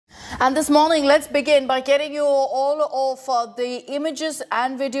And this morning, let's begin by getting you all of the images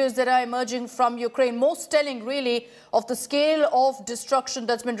and videos that are emerging from Ukraine. Most telling, really, of the scale of destruction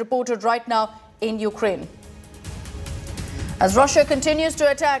that's been reported right now in Ukraine. As Russia continues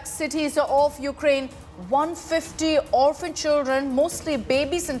to attack cities of Ukraine, 150 orphan children, mostly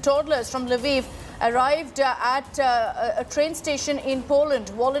babies and toddlers from Lviv, arrived at a train station in Poland.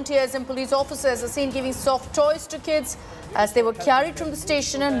 Volunteers and police officers are seen giving soft toys to kids as they were carried from the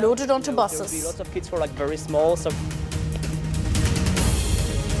station and loaded onto buses. Lots of kids were very small. So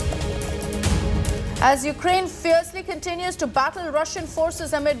as Ukraine fiercely continues to battle Russian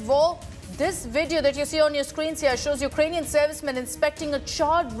forces amid war, this video that you see on your screens here shows Ukrainian servicemen inspecting a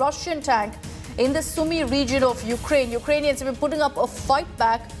charred Russian tank in the Sumy region of Ukraine. Ukrainians have been putting up a fight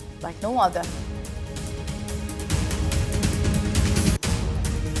back like no other.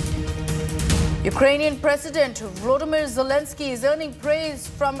 Ukrainian President Volodymyr Zelensky is earning praise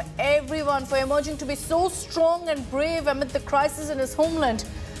from everyone for emerging to be so strong and brave amid the crisis in his homeland.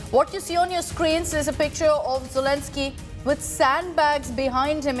 What you see on your screens is a picture of Zelensky with sandbags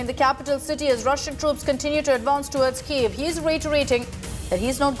behind him in the capital city as Russian troops continue to advance towards Kiev. He is reiterating that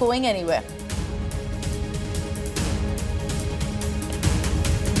he's not going anywhere.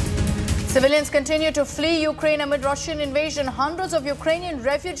 Civilians continue to flee Ukraine amid Russian invasion. Hundreds of Ukrainian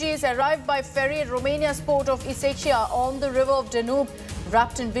refugees arrived by ferry at Romania's port of Isechia on the river of Danube,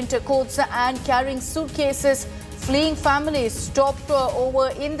 wrapped in winter coats and carrying suitcases. Fleeing families stopped over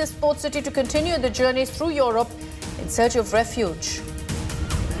in this port city to continue the journey through Europe in search of refuge.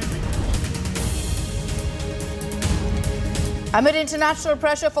 Amid international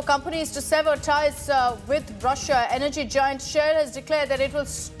pressure for companies to sever ties with Russia, energy giant Shell has declared that it will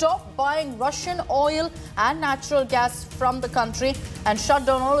stop buying Russian oil and natural gas from the country and shut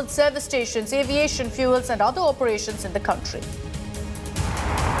down all its service stations, aviation fuels and other operations in the country.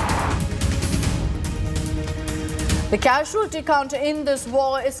 The casualty count in this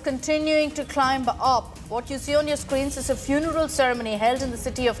war is continuing to climb up. What you see on your screens is a funeral ceremony held in the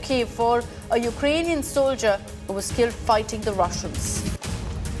city of Kiev for a Ukrainian soldier who was killed fighting the Russians.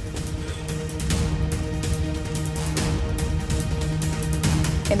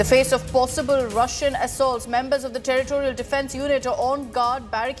 In the face of possible Russian assaults, members of the Territorial Defense Unit are on guard,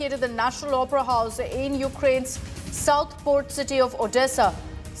 barricaded the National Opera House in Ukraine's south port city of Odessa.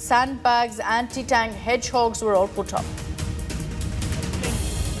 Sandbags, anti-tank hedgehogs were all put up.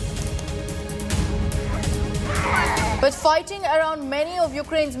 With fighting around many of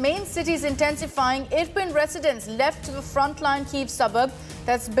Ukraine's main cities intensifying, Irpin residents left the frontline Kyiv suburb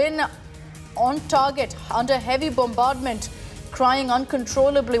that's been on target under heavy bombardment, crying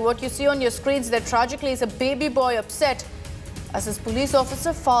uncontrollably. What you see on your screens there tragically is a baby boy upset as his police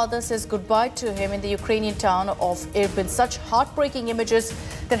officer father says goodbye to him in the Ukrainian town of Irpin. Such heartbreaking images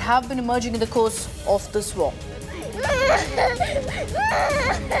that have been emerging in the course of this war.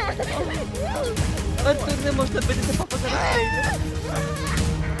 тут не можна бити, папа зараз вийде.